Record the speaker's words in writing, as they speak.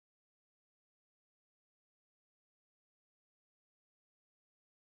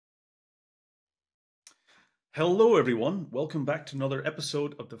Hello, everyone. Welcome back to another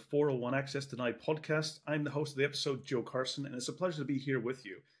episode of the 401 Access Denied podcast. I'm the host of the episode, Joe Carson, and it's a pleasure to be here with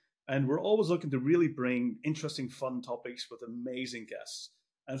you. And we're always looking to really bring interesting, fun topics with amazing guests.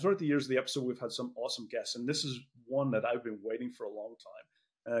 And throughout the years of the episode, we've had some awesome guests, and this is one that I've been waiting for a long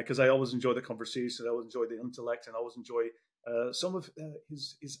time because I always enjoy the conversation, I always enjoy the intellect, and I always enjoy some of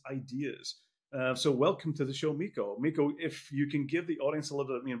his ideas. So, welcome to the show, Mikko. Mikko, if you can give the audience a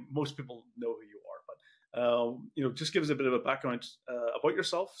little bit, most people know who you are, but just give us a bit of a background about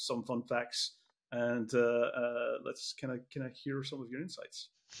yourself, some fun facts, and let's kind of hear some of your insights.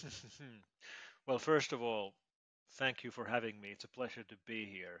 Well, first of all, thank you for having me. It's a pleasure to be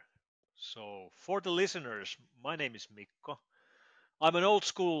here. So, for the listeners, my name is Mikko. I'm an old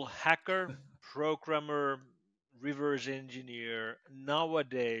school hacker, programmer, reverse engineer,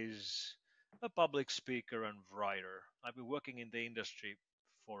 nowadays a public speaker and writer. I've been working in the industry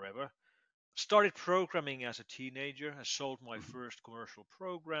forever. Started programming as a teenager. I sold my Mhm. first commercial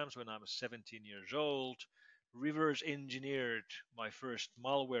programs when I was 17 years old. Reverse engineered my first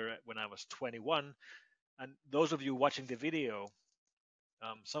malware when I was 21. And those of you watching the video,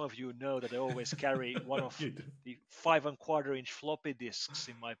 some of you know that I always carry one of You do. the 5 1/4 inch floppy disks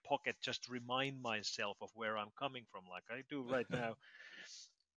in my pocket just to remind myself of where I'm coming from, like I do right now.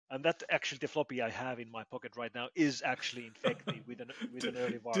 And that actually the floppy I have in my pocket right now is actually infected with an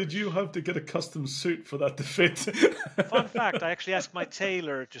early Did virus. you have to get a custom suit for that to fit? Fun fact: I actually asked my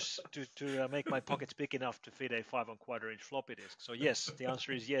tailor to make my pockets big enough to fit a 5 1/4 inch floppy disk. So yes, the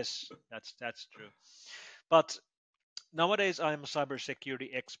answer is yes. That's true. But nowadays I'm a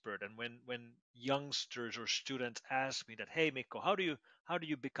cybersecurity expert, and when youngsters or students ask me that, hey Mikko, how do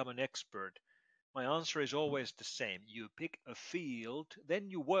you become an expert? My answer is always the same. You pick a field, then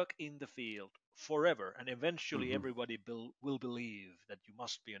you work in the field forever, and eventually Mhm. everybody will believe that you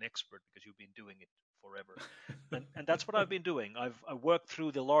must be an expert because you've been doing it forever. And that's what I've been doing. I worked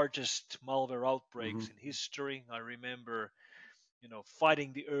through the largest malware outbreaks Mhm. in history. I remember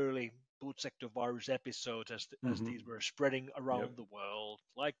fighting the early boot sector virus episodes as Mhm. these were spreading Yep. around the world,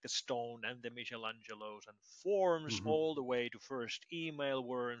 like the Stone and the Michelangelos and forms, Mhm. all the way to first email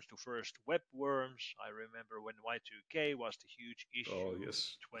worms to first web worms. I remember when Y2K was the huge Oh issue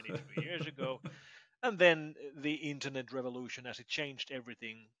yes. 23 years ago, and then the internet revolution as it changed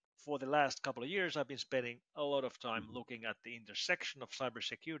everything. For the last couple of years, I've been spending a lot of time Mhm. looking at the intersection of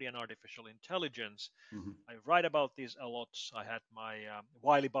cybersecurity and artificial intelligence. Mhm. I write about this a lot. I had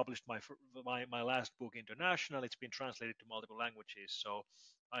Wiley published my last book international. It's been translated to multiple languages. So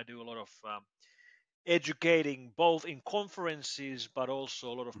I do a lot of educating both in conferences, but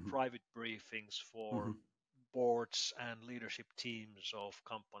also a lot of Mhm. private briefings for Mhm. boards and leadership teams of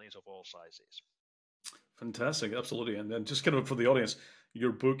companies of all sizes. Fantastic, absolutely. And then just kind of for the audience,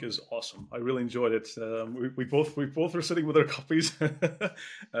 your book is awesome. I really enjoyed it. We both are sitting with our copies,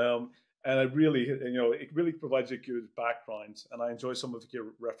 and I really it really provides a good background. And I enjoy some of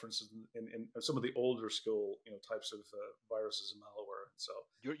your references in some of the older school types of viruses and malware. So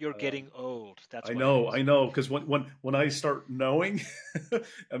You're um, getting old. That's what it I is. know, because when I start knowing,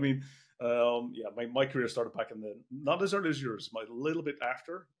 I mean, yeah, my career started back in the not as early as yours, my a little bit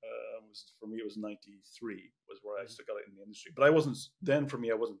after. Was for me it was '93 was where I Mhm. still got it in the industry, but I wasn't then for me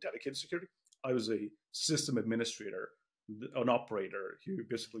I wasn't dedicated to security. I was a system administrator, an operator who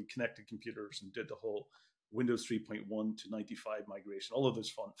basically connected computers and did the whole Windows 3.1 to 95 migration, all of those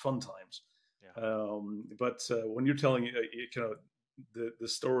fun times. Yeah. But when you're telling kind of the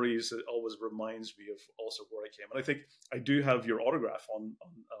stories, it always reminds me of also where I came. And I think I do have your autograph on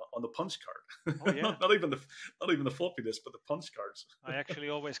the punch Oh card, yeah. not even the floppy disk, but the punch cards. I actually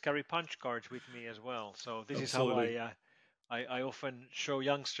always carry punch cards with me as well. So this is how Absolutely. I often show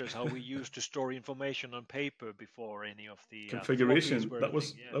youngsters how we used to store information on paper before any of the floppies Configuration. were a That thing.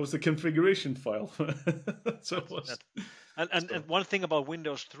 was Yeah, that was the configuration file. So it that's was. that. And So. one thing about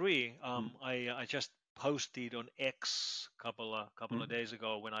Windows 3, Mm, I just posted on X couple of mm, days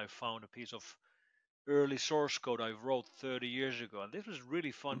ago when I found a piece of early source code I wrote 30 years ago, and this was a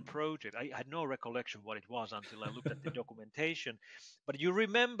really fun mm. project. I had no recollection what it was until I looked at the documentation. But you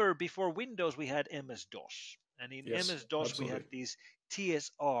remember before Windows we had MS-DOS, and in Yes, MS-DOS we had absolutely. these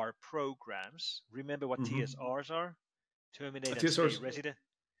TSR programs. Remember what Mm-hmm. TSRs are? Terminate and stay TSR's. resident.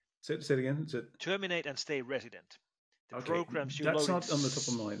 Say it again. Is it Terminate and stay resident. The okay? programs you That's loaded. not on the top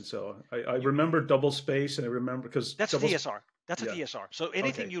of mind. So I You, remember double space, and I remember because that's a double. TSR. That's a Yeah. TSR. So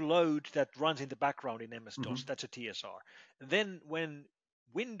anything Okay. you load that runs in the background in MS-DOS, Mm-hmm. that's a TSR. Then when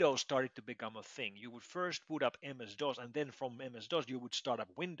Windows started to become a thing, you would first boot up MS-DOS, and then from MS-DOS you would start up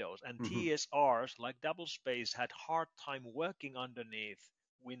Windows. And Mm-hmm. TSRs like double space had hard time working underneath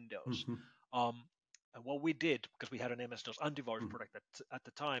Windows. Mm-hmm. Um, And what we did, because we had an MS-DOS antivirus product at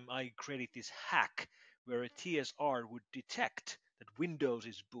the time, I created this hack where a TSR would detect that Windows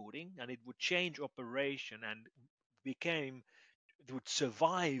is booting, and it would change operation and became it would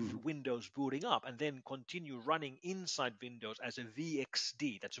survive Windows booting up and then continue running inside Windows as a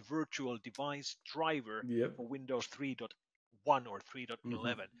VXD. That's a virtual device driver Yep. for Windows 3.1 or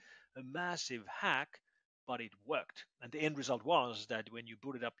 3.11. A massive hack, but it worked. And the end result was that when you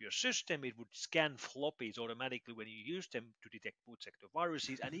booted up your system, it would scan floppies automatically when you used them to detect boot sector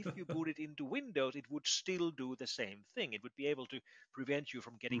viruses. And if you boot it into Windows, it would still do the same thing. It would be able to prevent you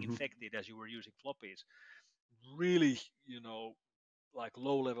from getting infected as you were using floppies. Really, like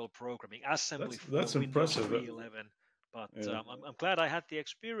low-level programming, assembly for That's Windows impressive. 3.11. But Yeah. I'm glad I had the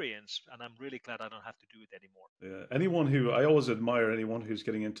experience, and I'm really glad I don't have to do it anymore. Yeah. Anyone who I always admire anyone who's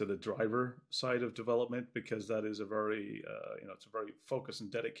getting into the driver side of development, because that is a very it's a very focused and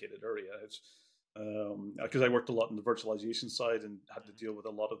dedicated area. It's because I worked a lot in the virtualization side and had to deal with a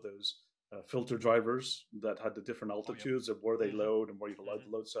lot of those filter drivers that had the different altitudes of where they load and where you're allowed to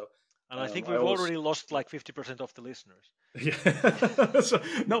load. So. And I think we've already lost like 50% of the listeners. Yeah. So,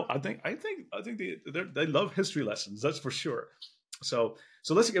 no, I think they love history lessons. That's for sure. So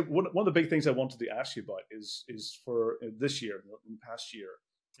let's get one of the big things I wanted to ask you about is for this year, in the past year,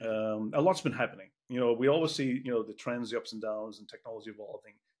 a lot's been happening. We always see the trends, the ups and downs, and technology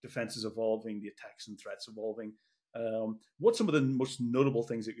evolving, defenses evolving, the attacks and threats evolving. What's some of the most notable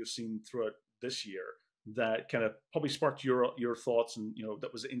things that you've seen throughout this year that kind of probably sparked your thoughts, and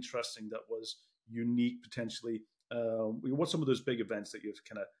that was interesting, that was unique potentially? What's some of those big events that you've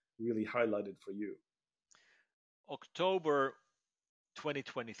kind of really highlighted for you? October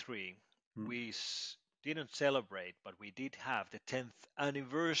 2023, we didn't celebrate, but we did have the 10th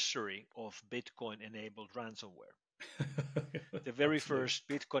anniversary of Bitcoin-enabled ransomware. The very first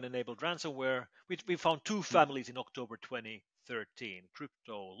Bitcoin-enabled ransomware, which we found two families in October 2013,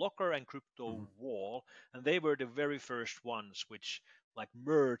 Crypto Locker and Crypto Wall, and they were the very first ones which like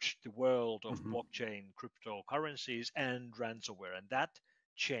merged the world of blockchain cryptocurrencies and ransomware, and that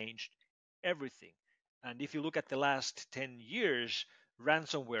changed everything. And if you look at the last 10 years,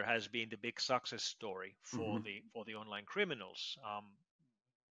 ransomware has been the big success story for the online criminals.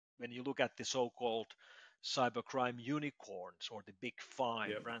 When you look at the so-called cybercrime unicorns or the big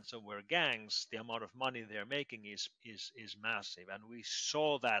five ransomware gangs, the amount of money they're making is massive, and we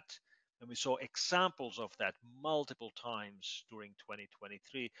saw that, and we saw examples of that multiple times during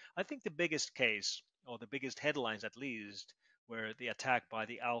 2023. I think the biggest case, or the biggest headlines at least, were the attack by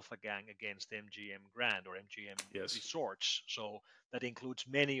the Alpha Gang against MGM Grand or MGM Resorts. So that includes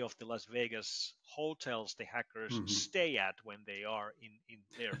many of the Las Vegas hotels the hackers stay at when they are in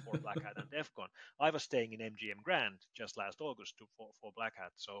there for Black Hat and DEF CON. I was staying in MGM Grand just last August for Black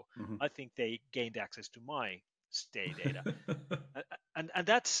Hat, so I think they gained access to my stay data. and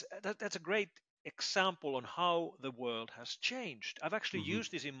that's a great example on how the world has changed. I've actually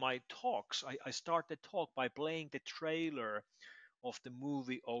used this in my talks. I start the talk by playing the trailer of the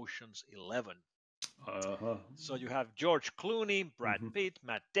movie Ocean's 11. So you have George Clooney, Brad Pitt,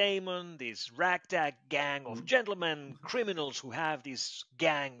 Matt Damon, this ragtag gang of gentlemen criminals who have this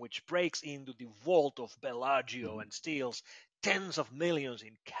gang which breaks into the vault of Bellagio and steals tens of millions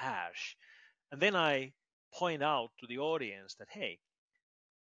in cash. And then I point out to the audience that, hey,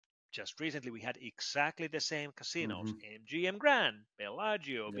 just recently we had exactly the same casinos, MGM Grand,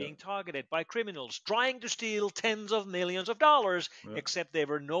 Bellagio, being targeted by criminals trying to steal tens of millions of dollars, except they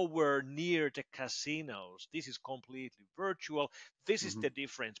were nowhere near the casinos. This is completely virtual. This is the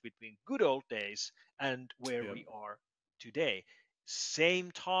difference between good old days and where we are today. Same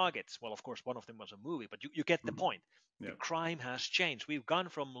targets. Well, of course, one of them was a movie, but you get the point. The crime has changed. We've gone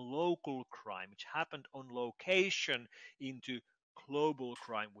from local crime, which happened on location, into global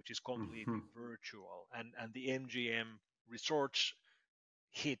crime, which is completely virtual. And the MGM Resorts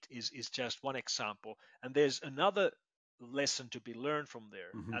hit is just one example. And there's another lesson to be learned from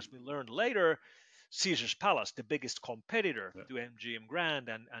there. As we learned later, Caesar's Palace, the biggest competitor to MGM Grand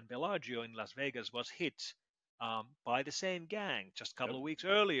and Bellagio in Las Vegas, was hit by the same gang just a couple of weeks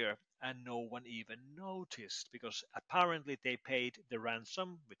earlier, and no one even noticed because apparently they paid the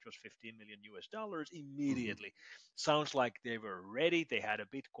ransom, which was $15 million immediately. Sounds like they were ready. They had a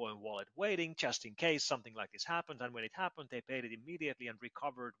Bitcoin wallet waiting just in case something like this happened, and when it happened, they paid it immediately and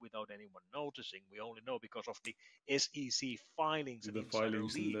recovered without anyone noticing. We only know because of the SEC filings and insider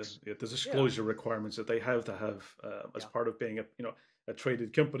leaks. The disclosure requirements that they have to have as part of being a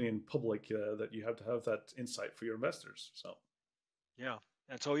traded company in public, that you have to have that insight for your investors. So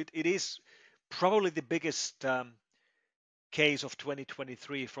and so it is probably the biggest case of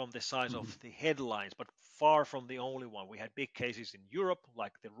 2023 from the size of Hmm. the headlines, but far from the only one. We had big cases in Europe,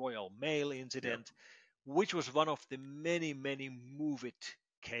 like the Royal Mail Yeah. incident, which was one of the many, many move it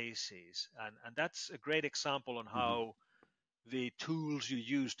cases. And that's a great example on Hmm. how the tools you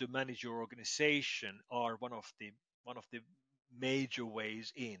use to manage your organization are one of the major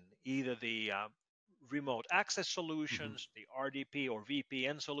ways in either the remote access Hmm. solutions, the RDP or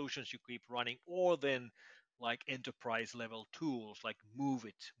VPN solutions you keep running, or then like enterprise level tools like Move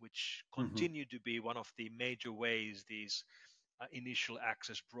It, which Hmm. continue to be one of the major ways these initial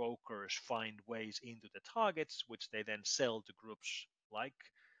access brokers find ways into the targets, which they then sell to groups like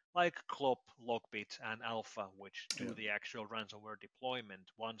Clop, Lockbit, and Alpha, which Yeah. do the actual ransomware deployment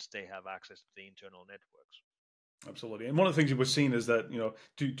once they have access to the internal networks. Absolutely. And one of the things you were seeing is that,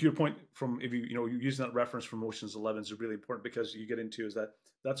 to your point from if you're using that reference from Ocean's 11 is really important because you get into is that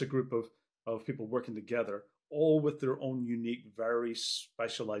that's a group of people working together, all with their own unique, very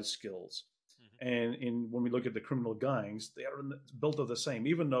specialized skills. Hmm. And when we look at the criminal gangs, they are built of the same,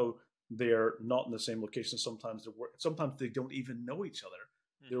 even though they're not in the same location. Sometimes they don't even know each other.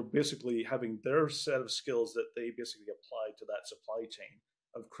 They're Hmm. basically having their set of skills that they basically apply to that supply chain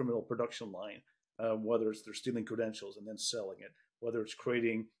of criminal production line, whether it's they're stealing credentials and then selling it, whether it's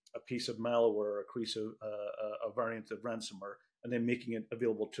creating a piece of malware, a piece of a variant of ransomware, and then making it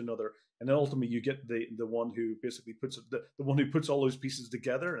available to another. And then ultimately, you get the one who basically puts the one who puts all those pieces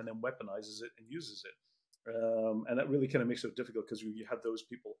together and then weaponizes it and uses it. And that really kind of makes it difficult because you have those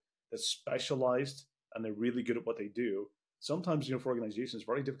people that specialized and they're really good at what they do. Sometimes, for organizations, it's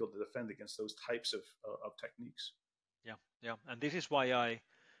very difficult to defend against those types of techniques. Yeah, yeah, and this is why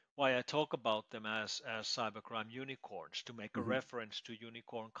I talk about them as cybercrime unicorns to make a Mm-hmm. reference to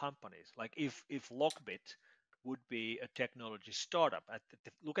unicorn companies. Like if Lockbit would be a technology startup,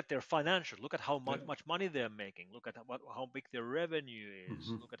 look at their financials, look at how Yeah. much money they're making, look at how big their revenue is,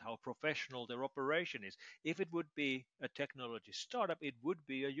 Mm-hmm. look at how professional their operation is. If it would be a technology startup, it would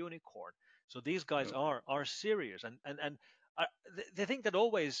be a unicorn. So these guys Yeah. are serious, and the thing that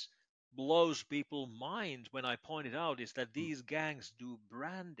always blows people's minds when I point it out is that these gangs do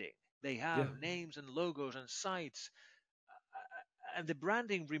branding. They Yeah. have names and logos and sites. And the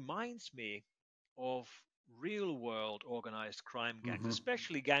branding reminds me of real world organized crime gangs, Mm-hmm.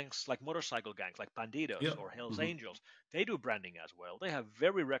 especially gangs like motorcycle gangs like Yeah. Bandidos or Hells Mm-hmm. Angels. They do branding as well. They have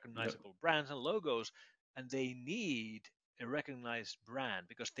very Yeah. recognizable brands and logos, and they need a recognized brand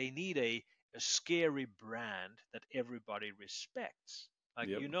because they need a scary brand that everybody respects. Like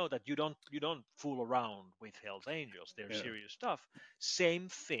Yep. you know that you don't fool around with Hells Angels. They're Yeah. serious stuff. Same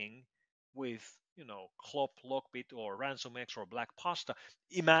thing with Clop, Lockbit, or RansomX or Black Pasta.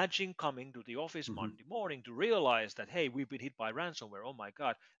 Imagine coming to the office Mm-hmm. Monday morning to realize that hey, we've been hit by ransomware. Oh my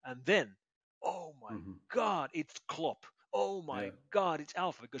god! And then, oh my Mm-hmm. god, it's Clop. Oh Yeah. my god, it's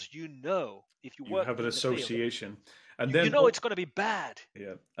Alpha because if you You work have an in the field, association, and you then know it's going to be bad.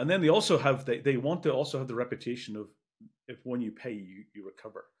 yeah, and then they also have they want to also have the reputation of if when you pay you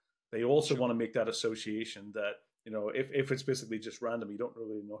recover. They also Sure. want to make that association that if it's basically just random, you don't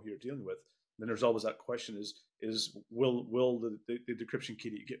really know who you're dealing with. Then there's always that question: is will the decryption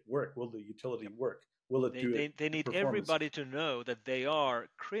key get work? Will the utility Yep. work? Will it They, do it they they in need performance? everybody to know that they are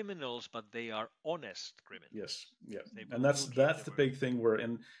criminals, but they are honest Yes, criminals. yeah, They and will that's keep that's their the word. big thing. Where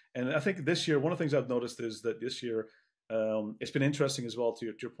and I think this year one of the things I've noticed is that this year it's been interesting as well.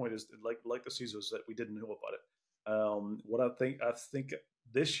 To your point is like the CISOs that we didn't know about it. What I think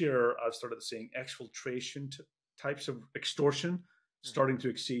this year I've started seeing exfiltration types of extortion Hmm. starting to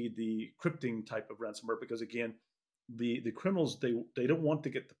exceed the crypting type of ransomware because again the criminals they don't want to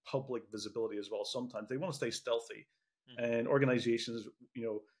get the public visibility as well. Sometimes they want to stay stealthy, Hmm. and organizations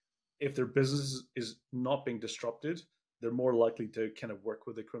if their business is not being disrupted, they're more likely to kind of work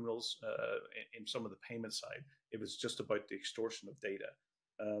with the criminals in some of the payment side if it's just about the extortion of data.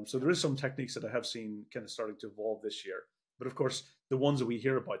 So Yeah. there is some techniques that I have seen kind of starting to evolve this year. But of course, the ones that we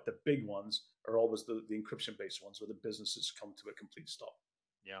hear about, the big ones, are always the encryption based ones where the businesses come to a complete stop.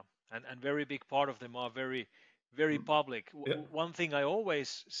 Yeah, and very big part of them are very Mm. public. Yeah. One thing I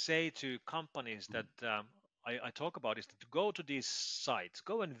always say to companies that I talk about is to go to these sites,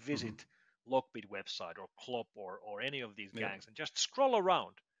 go and Mm-hmm. visit Lockbit website or Clop or any of these Yeah. gangs, and just scroll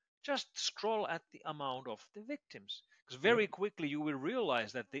around. Just scroll at the amount of the victims, because Yeah. very quickly you will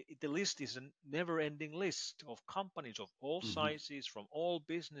realize that the list is a never-ending list of companies of all Mm-hmm. sizes, from all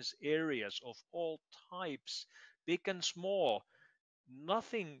business areas of all types, big and small.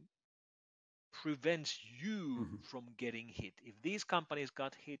 Nothing prevents you Hmm. from getting hit. If these companies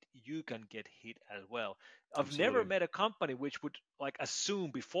got hit, you can get hit as well. I've never Absolutely. met a company which would like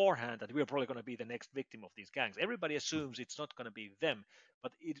assume beforehand that we're probably going to be the next victim of these gangs. Everybody assumes it's not going to be them,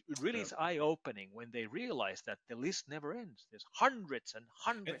 but it really Yeah. is eye-opening when they realize that the list never ends. There's hundreds and And,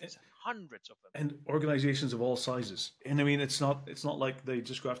 hundreds and hundreds of them. and organizations of all sizes. And I mean, it's not like they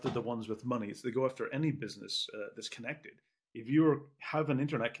just go after the ones with money. It's they go after any business that's connected. If you have an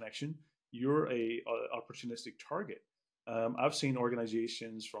internet connection, you're a opportunistic target. I've seen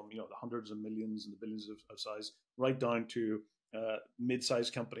organizations from the hundreds of millions and the billions of size, right down to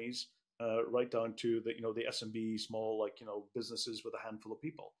mid-sized companies, right down to the SMB, small businesses with a handful of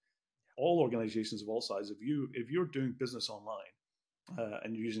people. All organizations of all sizes. If you're doing business online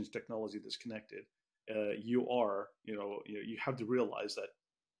and you're using technology that's connected, you have to realize that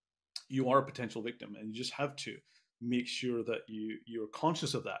you are a potential victim, and you just have to make sure that you're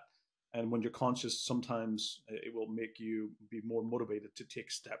conscious of that. And when you're conscious, sometimes it will make you be more motivated to take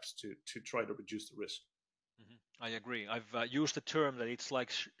steps to try to reduce the risk. I agree. I've used the term that it's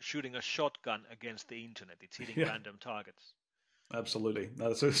like shooting a shotgun against the internet. It's hitting Yeah, random targets. absolutely.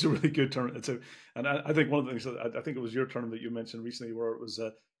 No, it's a really good term. And I think one of the things that I think it was your term that you mentioned recently, where it was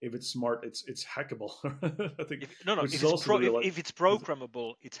if it's smart, it's hackable. I think, If no, no, which is also really if it's is-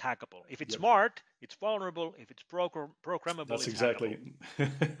 programmable, it's hackable. If it's yep. smart, it's vulnerable. If it's programmable, That's it's hackable.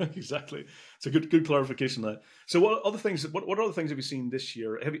 exactly exactly. It's a good clarification there. So what other things have you seen this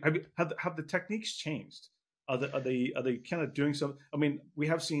year? Have the techniques changed? Are they kind of doing some? I mean, we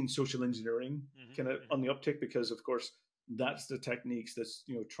have seen social engineering Hmm. kind of Hmm. on the uptick because, of course, that's the techniques that's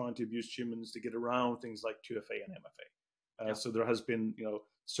trying to abuse humans to get around things like 2FA and MFA. Yeah. So there has been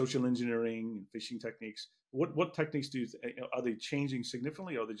social engineering and phishing techniques. What techniques are they changing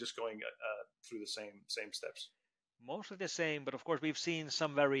significantly, or are they just going through the same steps? Mostly the same, but of course we've seen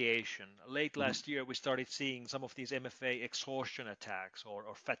some variation. Late Hmm. last year, we started seeing some of these MFA exhaustion attacks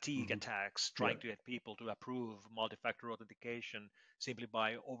or fatigue Hmm. attacks, Yeah. trying to get people to approve multi-factor authentication simply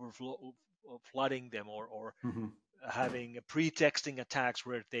by flooding them or Hmm. having pre-texting attacks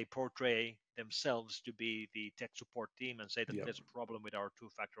where they portray themselves to be the tech support team and say that Yeah. there's a problem with our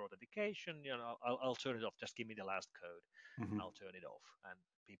two-factor authentication. I'll turn it off. Just give me the last code, and Hmm. I'll turn it off. And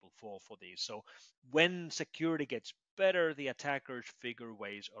people fall for these. So when security gets better, the attackers figure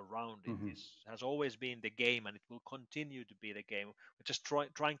ways around it. Hmm. This has always been the game, and it will continue to be the game. We're just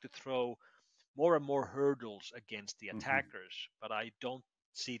trying to throw more and more hurdles against the Hmm. attackers, but I don't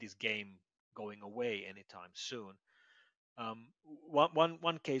see this game going away anytime soon.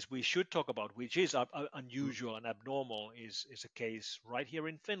 One case we should talk about, which is unusual and abnormal, is a case right here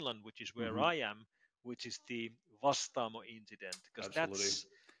in Finland, which is where Hmm. I am, which is the Vastaamo incident, because Absolutely.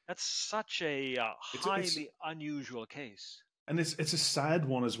 that's such a It's highly unusual case. and it's a sad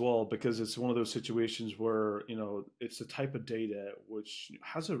one as well, because it's one of those situations where it's the type of data which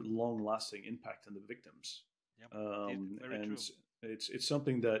has a long lasting impact on the victims. Yep, it is very And true. it's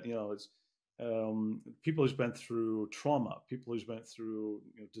something that it's people who's been through trauma, people who's been through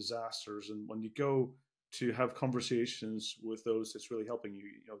disasters, and when you go to have conversations with those that's really helping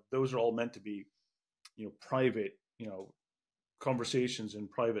you, those are all meant to be private conversations and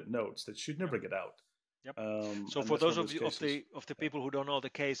private notes that should Yep, never get out. yep. So And for that's those one of of those you of cases. the Yeah. people who don't know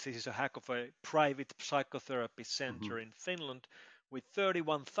the case, this is a hack of a private psychotherapy Hmm. center in Finland with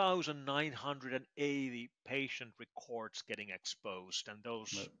 31,980 patient records getting exposed, and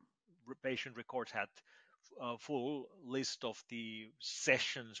those patient records had a full list of the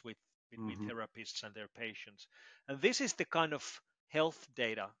sessions with between Hmm. therapists and their patients. And this is the kind of health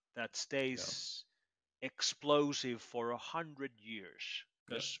data that Yeah. stays explosive for 100 years, Yeah.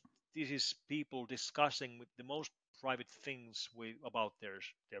 because this is people discussing with the most private things about their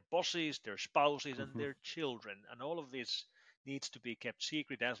bosses, their spouses, and Hmm. their children, and all of this needs to be kept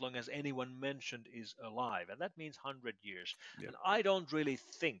secret as long as anyone mentioned is alive, and that means 100 years. Yeah. And I don't really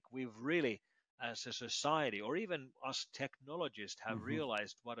think we've really, as a society or even us technologists, have Hmm.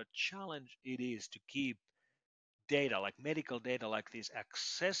 realized what a challenge it is to keep data, like medical data like this,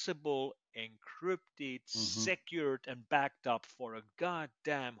 accessible, encrypted, Hmm. secured, and backed up for a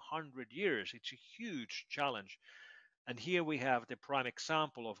goddamn 100 years. It's a huge challenge. And here we have the prime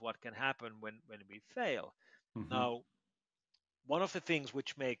example of what can happen when we fail. Hmm. Now, one of the things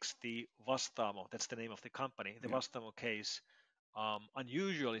which makes the Vastaamo, that's the name of the company, the Yeah. Vastaamo case,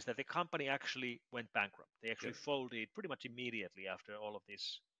 unusual is that the company actually went bankrupt. They Yeah. actually folded pretty much immediately after all of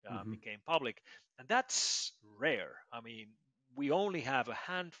this Hmm. became public. And that's rare. I mean, we only have a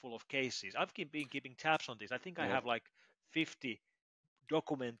handful of cases. Been keeping tabs on this. I think I Yeah. have like 50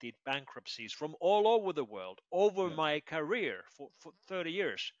 documented bankruptcies from all over the world over Yeah. my career for 30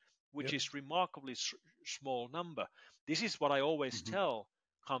 years. which Yep. is remarkably small number. This is what I always Hmm. tell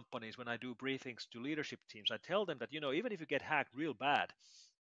companies when I do briefings to leadership teams. I tell them that, even if you get hacked real bad,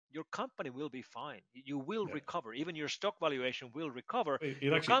 your company will be fine. You will Yeah. recover. Even your stock valuation will recover.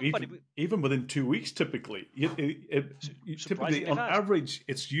 It Your actually company, even within 2 weeks, typically, typically surprisingly on fast. average,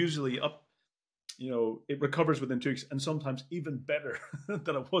 it's usually up. It recovers within 2 weeks, and sometimes even better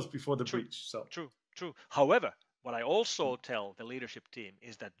than it was before the True, breach. So, true. However, what I also tell the leadership team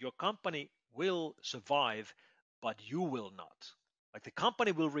is that your company will survive, but you will not. Like the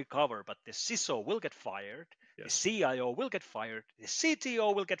company will recover, but the CISO will get fired, the yes. CIO will get fired, the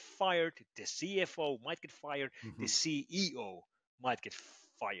CTO will get fired, the CFO might get fired, the Hmm. CEO might get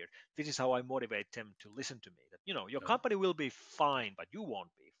fired. This is how I motivate them to listen to me. That your Yeah. company will be fine, but you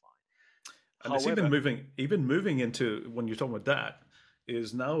won't be fine. And it's even However, moving into, when you're talking about that,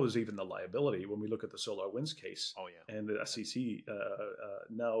 is even the liability when we look at the SolarWinds case oh yeah, and the SEC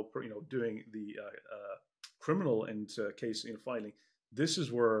now doing the criminal case filing. This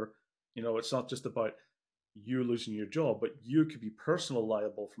is where it's not just about you losing your job, but you could be personal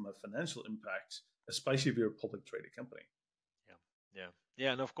liable from a financial impact, especially if you're a public traded company. yeah, yeah,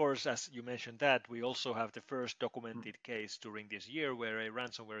 yeah. And of course, as you mentioned that, we also have the first documented case during this year where a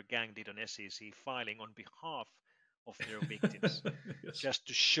ransomware gang did an SEC filing on behalf of their victims, Yes. just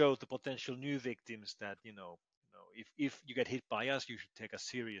to show the potential new victims that if you get hit by us, you should take us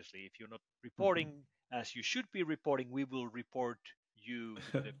seriously. If you're not Hmm. reporting as you should be reporting, we will report you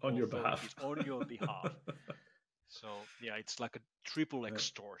to the On your behalf. authorities on your behalf. So yeah, it's like a triple Yeah.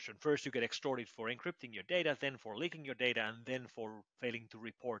 extortion. First, you get extorted for encrypting your data, then for leaking your data, and then for failing to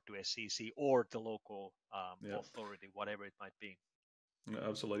report to SEC or the local Yeah. authority, whatever it might be. Yeah,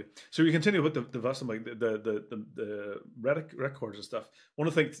 absolutely. So we continue with the Vastaamo, like the records and stuff. One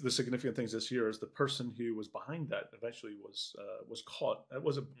of the significant things this year is the person who was behind that eventually was caught.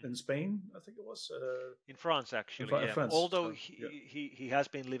 Was it in Mhm. Spain? I think it was In France, actually, yeah. France. Although So yeah. he has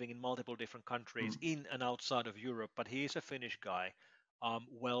been living in multiple different countries Mm. in and outside of Europe, but he is a Finnish guy,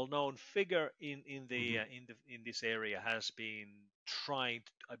 well-known figure Hmm. in this area. Has been tried,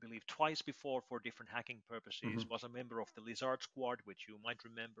 I believe, twice before for different hacking Hmm. purposes. Was a member of the Lizard Squad, which you might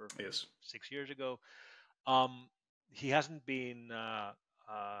remember from Yes. 6 years ago. Um, he hasn't been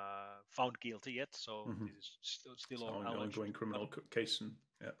found guilty yet, so Hmm. this is still It's all an alleged. ongoing But criminal case, and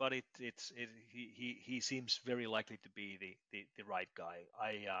yeah. but he seems very likely to be the right guy.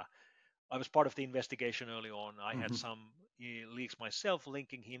 I was part of the investigation early on. I had Hmm. some leaks myself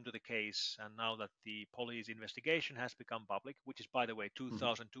linking him to the case, and now that the police investigation has become public, which is by the way Hmm.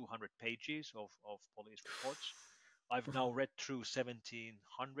 2,200 pages of police reports. I've now read through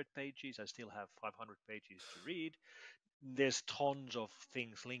 1,700 pages. I still have 500 pages to read. There's tons of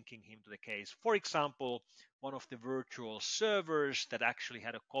things linking him to the case. For example, one of the virtual servers that actually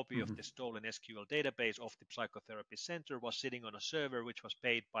had a copy of Hmm. the stolen SQL database of the psychotherapy center was sitting on a server which was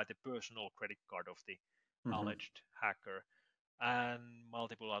paid by the personal credit card of the Hmm. alleged hacker, and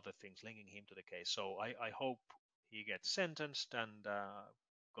multiple other things linking him to the case. So I hope he gets sentenced and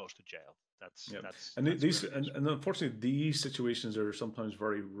goes to jail. That's Yeah, that's and that's where these it is. and unfortunately these situations are sometimes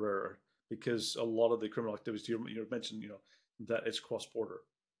very rare because a lot of the criminal activities you mentioned, that it's cross border.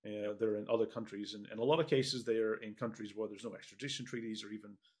 Yep. They're in other countries, and in a lot of cases they are in countries where there's no extradition treaties, or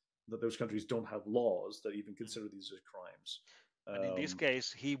even that those countries don't have laws that even Mhm. consider these as crimes. And in this Um,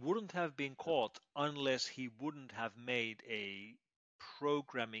 case, he wouldn't have been caught unless he wouldn't have made a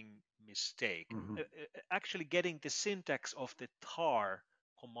programming mistake. mhm, Actually, getting the syntax of the tar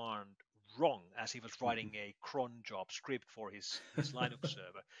command wrong as he was mhm. writing a cron job script for his Linux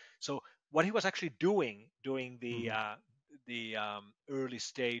server. So what he was actually doing during Mhm, the early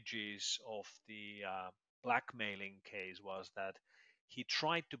stages of the blackmailing case was that he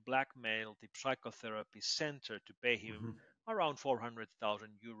tried to blackmail the psychotherapy center to pay him mhm, around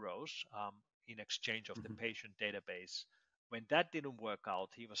 400,000 euros in exchange of the mhm, patient database. When that didn't work out,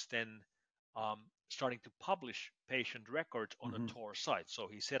 he was then starting to publish patient records on a mhm, Tor site. So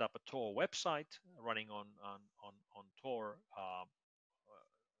he set up a Tor website running on Tor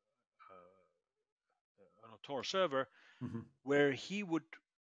on a Tor server, mhm, where he would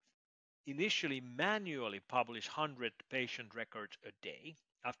initially manually publish 100 patient records a day.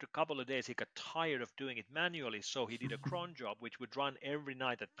 After a couple of days, he got tired of doing it manually, so he did a cron job which would run every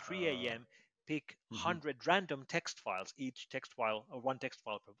night at 3 uh, a.m., pick mhm, 100 random text files, each text file, or one text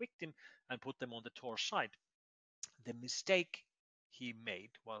file per victim, and put them on the Tor site. The mistake he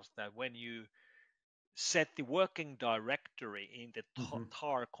made was that when you set the working directory in the mhm.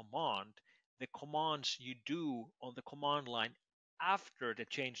 tar command, the commands you do on the command line after the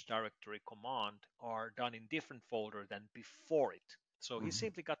change directory command are done in different folder than before it. So he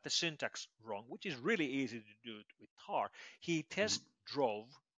simply got the syntax wrong, which is really easy to do with tar. He test drove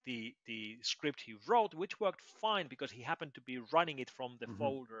the script he wrote, which worked fine because he happened to be running it from the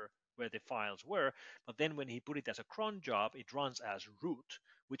folder where the files were. But then when he put it as a cron job, it runs as root,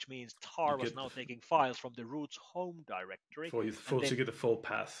 which means You tar was get now taking files from the root's home directory. And so then you get the full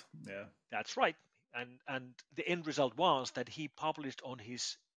path. Yeah. that's right. And the end result was that he published on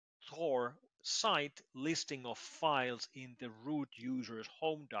his Tor site listing of files in the root user's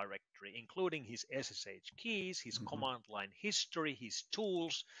home directory, including his SSH keys, his command line history, his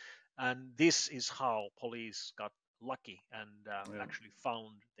tools. And this is how police got lucky and Yeah. actually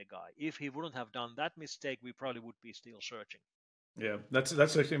found the guy. If he wouldn't have done that mistake, we probably would be still searching. Yeah, that's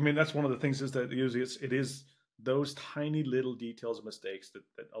actually. I mean, that's one of the things is that usually it is those tiny little details and mistakes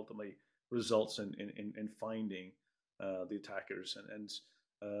that ultimately results in finding the attackers, and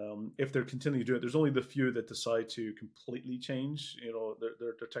if they're continuing to do it, there's only the few that decide to completely change,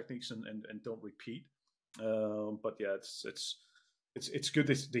 their techniques and don't repeat. But yeah, it's good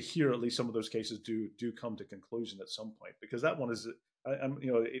to hear at least some of those cases do come to conclusion at some point, because that one is,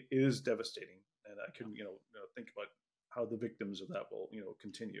 it is devastating, and I couldn't think about how the victims of that will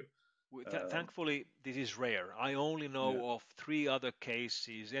continue. Thankfully, this is rare. I only Yeah, know of 3 other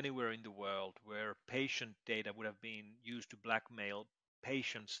cases anywhere in the world where patient data would have been used to blackmail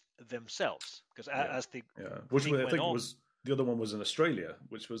patients themselves. Because yeah, as the yeah. Which thing I went think on, was the other one was in Australia,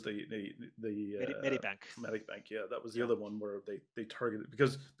 which was the Medibank. Medibank. Yeah, that was the Yeah, other one where they targeted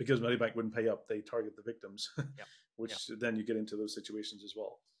because Medibank wouldn't pay up, they target the victims, yeah, yeah. which then you get into those situations as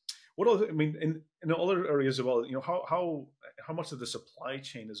well. What else? I mean, in other areas as well, how much of the supply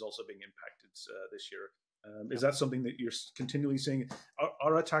chain is also being impacted this year? Is Yeah. that something that you're continually seeing?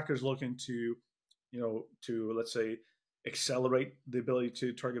 Are attackers looking to, to let's say accelerate the ability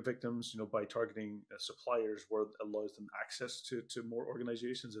to target victims, by targeting suppliers where it allows them access to more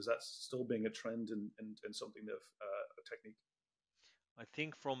organizations? Is that still being a trend and something that a technique? I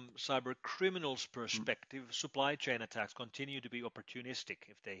think from cyber criminals' Mm-hmm. perspective, supply chain attacks continue to be opportunistic.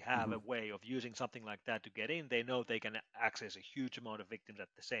 If they have Mm-hmm. a way of using something like that to get in, they know they can access a huge amount of victims at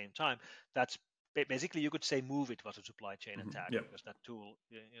the same time. That's basically, you could say Move It was a supply chain Mm-hmm. attack Yeah. because that tool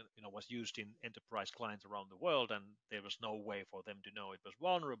was used in enterprise clients around the world, and there was no way for them to know it was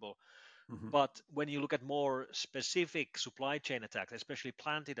vulnerable. Mm-hmm. But when you look at more specific supply chain attacks, especially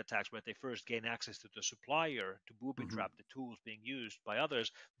planted attacks where they first gain access to the supplier to booby Mm-hmm. trap the tools being used by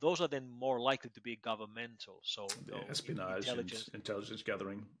others, those are then more likely to be governmental. So The espionage and intelligence, intelligence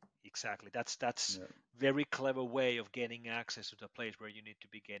gathering. exactly. That's Yeah. very clever way of gaining access to the place where you need to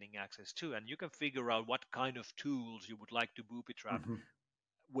be gaining access to, and you can figure out what kind of tools you would like to booby trap, Mm-hmm.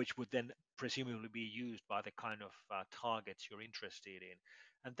 which would then presumably be used by the kind of targets you're interested in.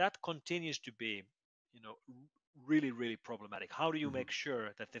 And that continues to be, really, really problematic. How do you Mm-hmm. make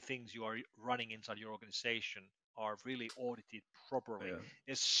sure that the things you are running inside your organization are really audited properly, Yeah.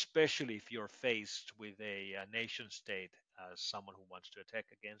 especially if you're faced with a nation state as someone who wants to attack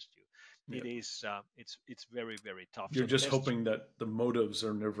against you? Yeah. It's very, very tough. You're So the just best, hoping that the motives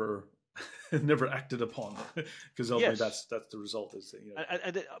are never never acted upon, because ultimately yes. that's the result is that,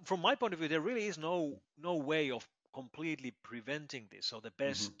 And from my point of view, there really is no way of completely preventing this. So the mm-hmm.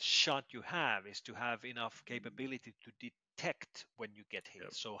 best shot you have is to have enough capability to detect when you get hit.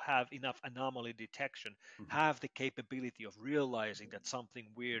 Yep. So have enough anomaly detection, Mm-hmm. have the capability of realizing that something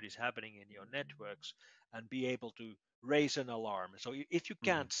weird is happening in your networks, and be able to raise an alarm. So if you Mm-hmm.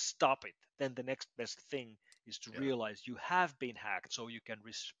 can't stop it, then the next best thing is to Yeah. realize you have been hacked, so you can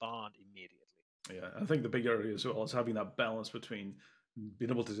respond immediately. Yeah, I think the big area as well is having that balance between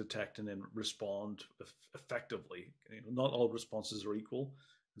being able to detect and then respond effectively. Not all responses are equal,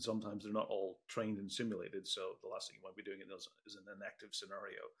 and sometimes they're not all trained and simulated. So the last thing you want to be doing is in an active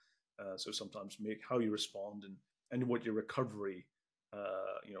scenario. So sometimes make how you respond and what your recovery,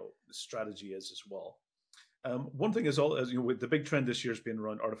 strategy is as well. One thing is all as with the big trend this year has been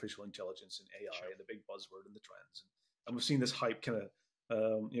around artificial intelligence and AI, Sure. and the big buzzword and the trends, and we've seen this hype kind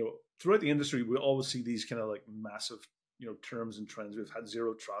of throughout the industry. We always see these kind of like massive terms and trends. We've had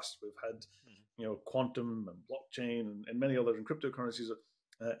zero trust, we've had Mhm. quantum and blockchain and many other and cryptocurrencies,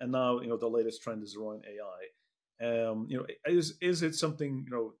 and now the latest trend is around AI. Is it something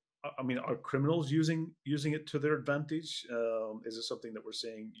I mean, are criminals using it to their advantage? Is it something that we're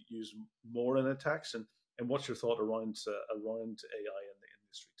seeing used more in attacks? And what's your thought around AI in the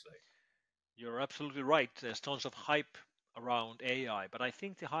industry today? You're absolutely right. There's tons of hype around AI, but I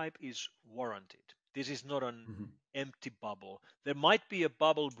think the hype is warranted. This is not an Mm-hmm. empty bubble. There might be a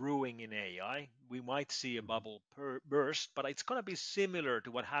bubble brewing in AI. We might see a bubble burst, but it's going to be similar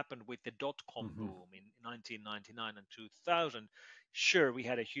to what happened with the dot-com Mm-hmm. boom in 1999 and 2000. Sure, we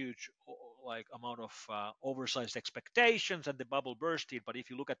had a huge amount of oversized expectations and the bubble bursted, but if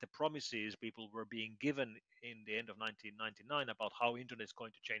you look at the promises people were being given in the end of 1999 about how internet is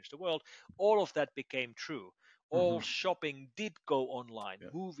going to change the world, all of that became true. All Mm-hmm. shopping did go online. Yeah.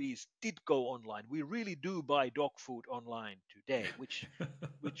 Movies did go online. We really do buy dog food online today,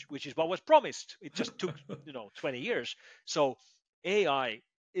 which is what was promised. It just took 20 years. So AI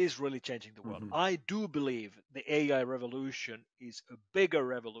is really changing the world. Mm-hmm. I do believe the AI revolution is a bigger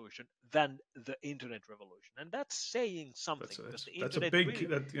revolution than the internet revolution, and that's saying something because the That's a internet big really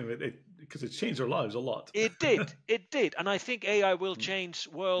that because it's changed our lives a lot. it did, and I think AI will change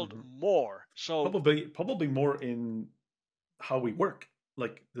world Mm-hmm. more. So Probably more in how we work,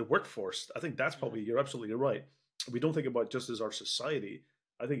 like the workforce. I think that's mhm, probably you're absolutely right. We don't think about just as our society.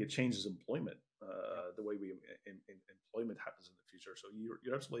 I think it changes employment, yeah. the way employment happens in the future. So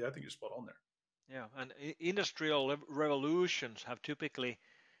you're absolutely. I think you're spot on there. Yeah, and industrial revolutions have typically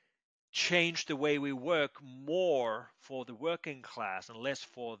changed the way we work more for the working class and less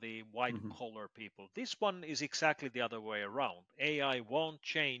for the white Mm-hmm. collar people. This one is exactly the other way around. AI won't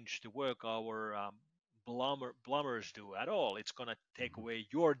change the work our plumbers do at all. It's going to take Mm-hmm. away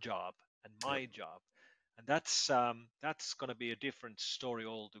your job and Yep. my job. And that's going to be a different story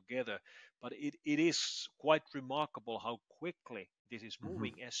altogether. But it is quite remarkable how quickly this is Mm-hmm.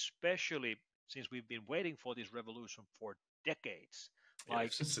 moving, especially since we've been waiting for this revolution for decades. Yeah,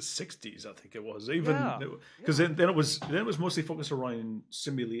 Like, since the '60s, I think it was even yeah, because yeah. then it was mostly focused around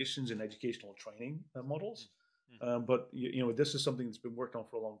simulations and educational training models. Mm-hmm. But this is something that's been worked on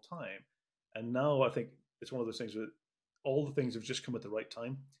for a long time, and now I think it's one of those things that all the things have just come at the right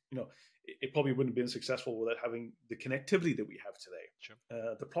time. It probably wouldn't have been successful without having the connectivity that we have today, Sure,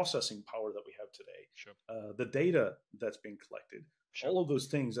 the processing power that we have today, sure, the data that's being collected. sure. All of those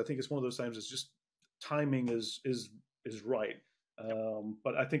things, I think it's one of those times. It's just timing is right. Yep.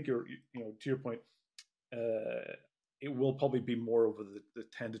 But I think to your point, uh, it will probably be more over the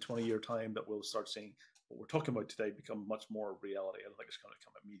 10 to 20 year time that we'll start seeing what we're talking about today become much more reality. I don't think it's going to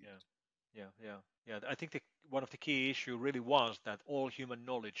come immediately. Yeah, yeah, yeah. I think one of the key issue really was that all human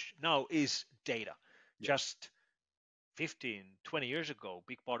knowledge now is data. Yeah. Just 15, 20 years ago,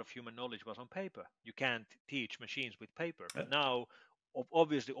 big part of human knowledge was on paper. You can't teach machines with paper. Yeah. But now,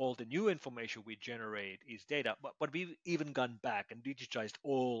 obviously, all the new information we generate is data. But we've even gone back and digitized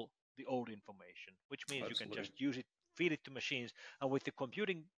all the old information, which means you can Absolutely. just use it, feed it to machines. And with the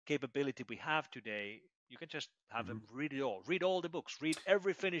computing capability we have today, you can just have Mm-hmm. them read it all. Read all the books. Read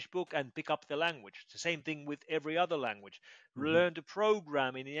every finished book and pick up the language. It's the same thing with every other language. Mm-hmm. Learn to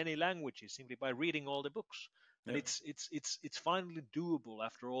program in any languages simply by reading all the books, and Yeah. it's finally doable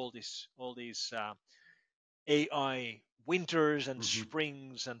after all these AI winters and Mm-hmm.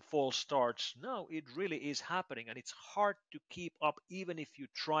 springs and fall starts. No, it really is happening, and it's hard to keep up even if you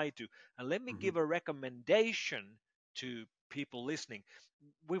try to. And let me Mm-hmm. give a recommendation to people listening.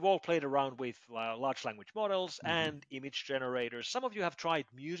 We've all played around with large language models Mm-hmm. and image generators. Some of you have tried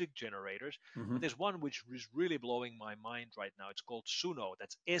music generators, Mm-hmm. but there's one which is really blowing my mind right now. It's called Suno.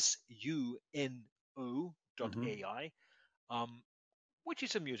 That's Suno Mm-hmm. AI, um, which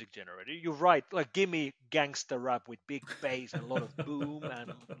is a music generator. You're right. Like, give me gangster rap with big bass and a lot of boom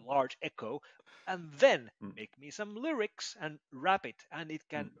and large echo, and then make me some lyrics and rap it. And it Mm-hmm.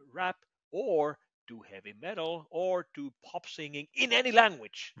 can rap or do heavy metal or do pop singing in any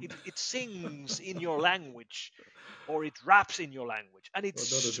language. It sings in your language or it raps in your language, and it's Well,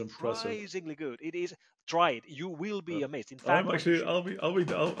 that is impressive. surprisingly good. It is. Try it. You will Uh, be amazed. In I'm fact, actually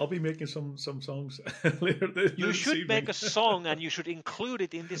I'll be making some songs later you this should make evening. a song and you should include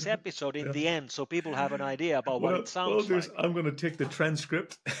it in this episode in Yeah. the end so people have an idea about what it What I'll sounds do is like. I'm going to take the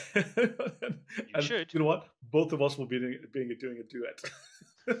transcript, You and should. you know what? Both of us will be doing a duet.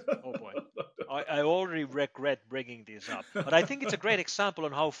 Oh boy. I already regret bringing this up. But I think it's a great example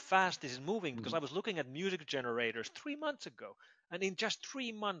on how fast this is moving because Mhm. I was looking at music generators 3 months ago. And in just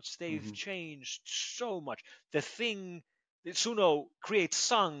 3 months, they've Mhm. changed so much. The thing, that Suno creates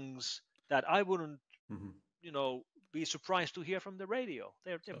songs that I wouldn't, Mhm. you know, be surprised to hear from the radio.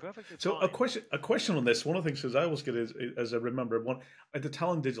 They're So, perfectly so fine. a question on this. One of the things is I always get is, as I remember, one at the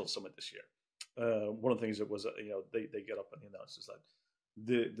Talent Digital Summit this year. One of the things that was they get up and announce is that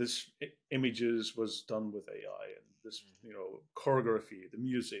this images was done with AI and this choreography, the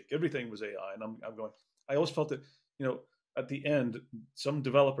music, everything was AI. And I'm going. I always felt that at the end, some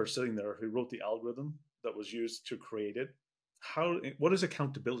developer sitting there who wrote the algorithm that was used to create it what does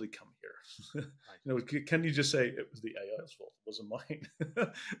accountability come here? Right. Can you just say it was the AI's fault, it wasn't mine?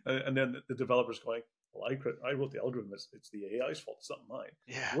 And then the developers going, well, I wrote the algorithm, it's the AI's fault, it's not mine.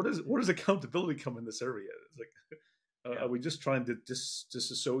 Yeah. What does accountability come in this area? It's like, Yeah. are we just trying to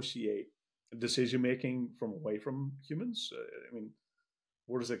disassociate decision making from away from humans? I mean,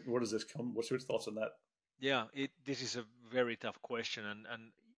 where does this come? What's your thoughts on that? Yeah. This is a very tough question,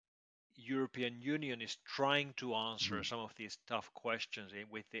 and European Union is trying to answer Mm-hmm. some of these tough questions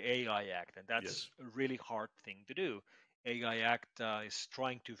with the AI Act, and that's Yes. a really hard thing to do. AI Act is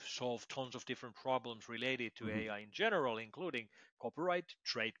trying to solve tons of different problems related to Mm-hmm. AI in general, including copyright,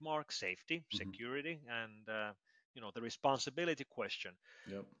 trademark, safety, Mm-hmm. security, and the responsibility question.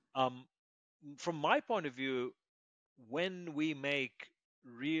 Yep. Um, from my point of view, when we make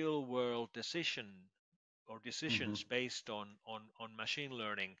real world Mm-hmm. decisions based on machine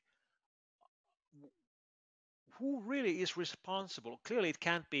learning, who really is responsible? Clearly, it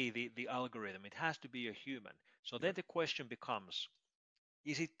can't be the algorithm, it has to be a human. So then Yep. the question becomes,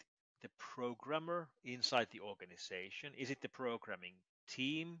 is it the programmer inside the organization? Is it the programming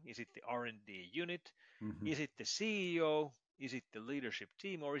team? Is it the R&D unit? Mm-hmm. Is it the CEO? Is it the leadership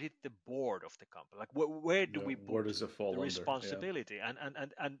team, or is it the board of the company? Like, where do Yeah. we Where put does it the fall under? Yeah. responsibility? And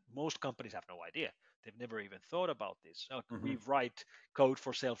most companies have no idea. They've never even thought about this. Like, Mm-hmm. we write code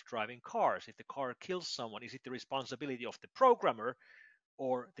for self-driving cars. If the car kills someone, is it the responsibility of the programmer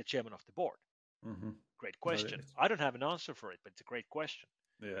or the chairman of the board? Mm-hmm. Great No, question. I don't have an answer for it, but it's a great question.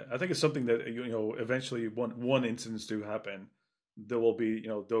 yeah, I think it's something that eventually one instance do happen. There will be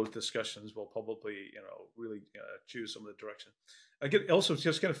those discussions will probably really choose some of the direction. I get also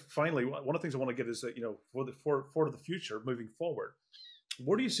just kind of finally one of the things I want to get is that for the future moving forward,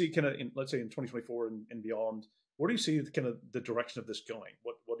 where do you see kind of let's say in 2024 and beyond, where do you see kind of the direction of this going?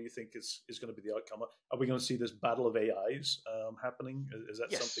 What do you think is going to be the outcome? Are we going to see this battle of AIs happening? Is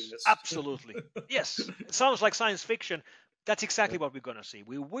that something Yes, that's absolutely. Yes, it sounds like science fiction. That's exactly yeah. what we're going to see.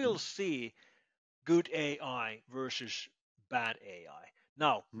 We will see good AI versus bad AI.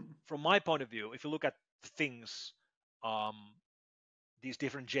 Now, Mm-hmm. from my point of view, if you look at things, um, these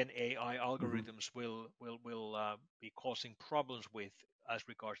different Gen AI Mm-hmm. algorithms will be causing problems with as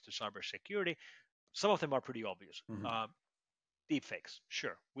regards to cybersecurity. Some of them are pretty obvious. Mm-hmm. Deepfakes,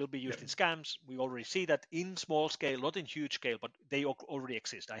 sure, will be Yeah. used in scams. We already see that in small scale, not in huge scale, but they already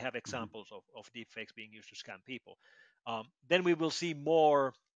exist. I have Mm-hmm. examples of deepfakes being used to scam people. Then we will see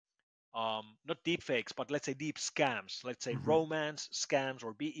more, not deepfakes, but let's say deep scams. Let's say Mm-hmm. romance scams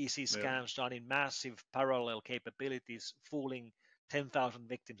or BEC Yeah. scams done in massive parallel capabilities, fooling 10,000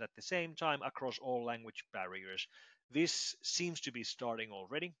 victims at the same time across all language barriers. This seems to be starting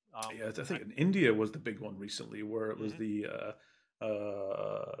already. Yeah, I think And in India was the big one recently, where it was mhm, the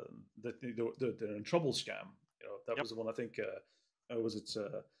in trouble scam. That yep, was the one. I think was it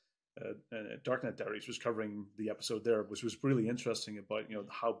Darknet Diaries was covering the episode there, which was really interesting about mhm,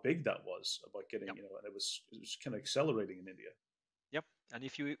 how big that was about getting yep. and it was kind of accelerating in India. Yep. And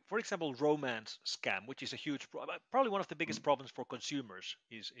if you, for example, romance scam, which is a huge, probably one of the biggest problems for consumers,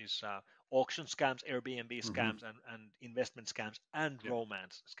 is auction scams, Airbnb Mm-hmm. scams, and investment scams, and Yep.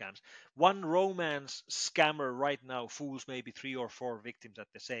 romance scams. One romance scammer right now fools maybe 3 or 4 victims at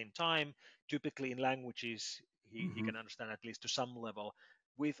the same time, typically in languages he Mm-hmm. can understand at least to some level.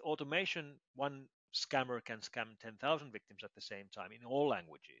 With automation, one scammer can scam 10,000 victims at the same time in all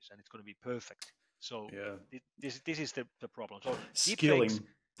languages, and it's going to be perfect. So Yeah. this is the problem. So deepfakes, Scaling.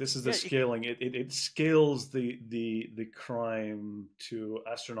 This is the yeah, scaling. It scales the crime to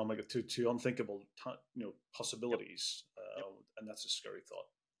astronomical to unthinkable yep, possibilities, yep, and that's a scary thought.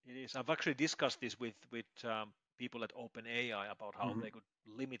 it is. I've actually discussed this with people at OpenAI about how Mm-hmm. they could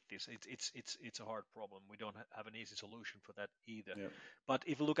limit this. It's a hard problem. We don't have an easy solution for that either. Yeah. But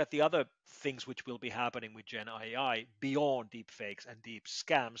if you look at the other things which will be happening with Gen AI beyond deepfakes and deep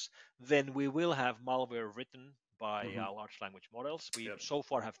scams, then we will have malware written by Mm-hmm. large language models. We Yep. so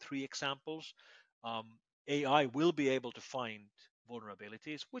far have 3 examples. Um, AI will be able to find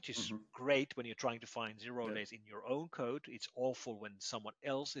vulnerabilities, which is Mm-hmm. great when you're trying to find zero Yep. days in your own code. It's awful when someone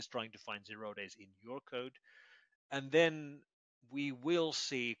else is trying to find zero days in your code. And then we will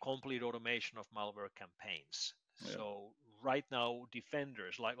see complete automation of malware campaigns. Yep. So right now,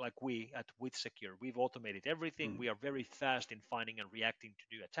 defenders like we at WithSecure, we've automated everything. Mm. We are very fast in finding and reacting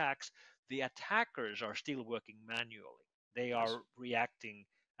to do attacks. The attackers are still working manually. They Yes. are reacting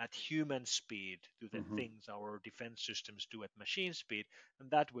at human speed to the Mm-hmm. things our defense systems do at machine speed, and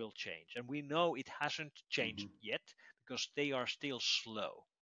that will change. And we know it hasn't Mm-hmm. changed yet because they are still slow,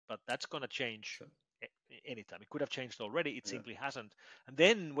 but that's going to change So, anytime. It could have changed already. It simply hasn't. And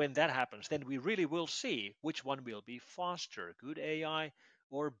then when that happens, then we really will see which one will be faster, good AI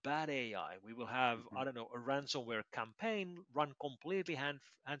or bad AI. We will have, I don't know, a ransomware campaign run completely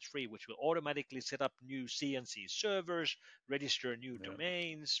hands-free, which will automatically set up new CNC servers, register new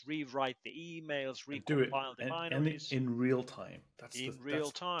domains, rewrite the emails, And do it recompile the and binaries in real time. in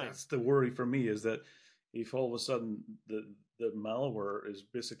real time. That's the worry for me, is that if all of a sudden the malware is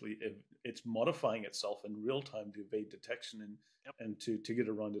basically it's modifying itself in real time to evade detection and to get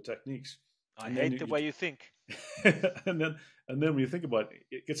around the techniques. I hate the way you think. and then when you think about it,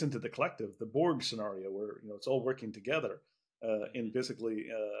 it gets into the collective, the Borg scenario, where it's all working together in basically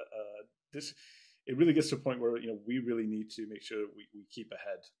this. It really gets to a point where we really need to make sure we keep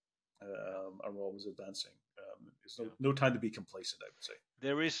ahead and we're always advancing. There's no time to be complacent, I would say.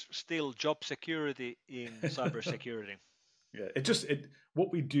 There is still job security in cybersecurity. Yeah,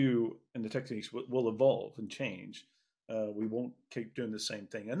 what we do in the techniques will evolve and change. We won't keep doing the same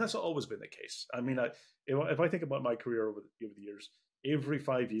thing, and that's always been the case. I mean, if I think about my career over the years, every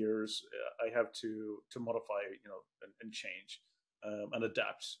 5 years I have to modify, and change and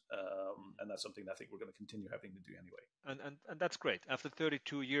adapt, and that's something I think we're going to continue having to do anyway. And that's great. After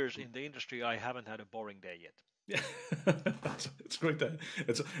 32 years in the industry, I haven't had a boring day yet. Yeah, it's great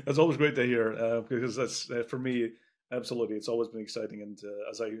it's always great to hear, because that's for me. Absolutely, it's always been exciting, and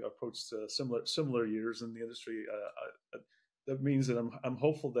as I approach similar years in the industry, that means that I'm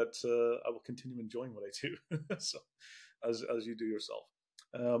hopeful that I will continue enjoying what I do. So, as you do yourself,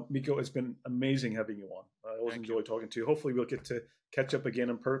 Mikko, it's been amazing having you on. I always enjoy talking to you. Hopefully, we'll get to catch up again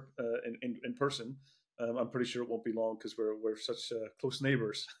in person. I'm pretty sure it won't be long because we're such close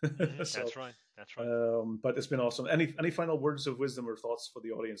neighbors. So, that's right. That's right. But it's been awesome. Any final words of wisdom or thoughts for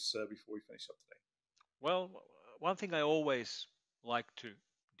the audience before we finish up today? Well, one thing I always like to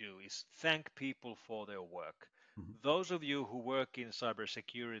do is thank people for their work. Mm-hmm. Those of you who work in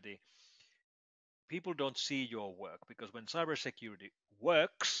cybersecurity, people don't see your work, because when cybersecurity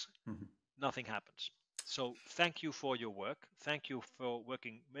works, nothing happens. So thank you for your work. Thank you for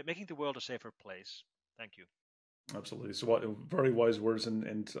making the world a safer place. Thank you. Absolutely. So what very wise words,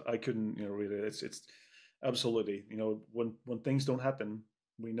 and I couldn't read it. It's absolutely, when things don't happen,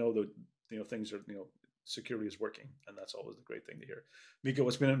 we know that things are security is working, and that's always the great thing to hear. Mikko,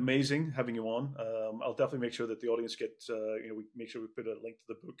 it's been amazing having you on. I'll definitely make sure that the audience gets we make sure we put a link to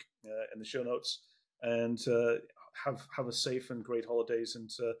the book in the show notes, and have a safe and great holidays,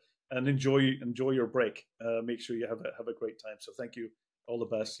 and enjoy your break. Make sure you have a great time. So thank you. All the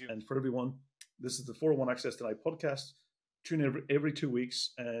best. And for everyone, this is the 401 Access Tonight podcast. Tune in every 2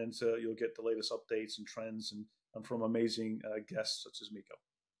 weeks, and you'll get the latest updates and trends and from amazing guests such as Mikko.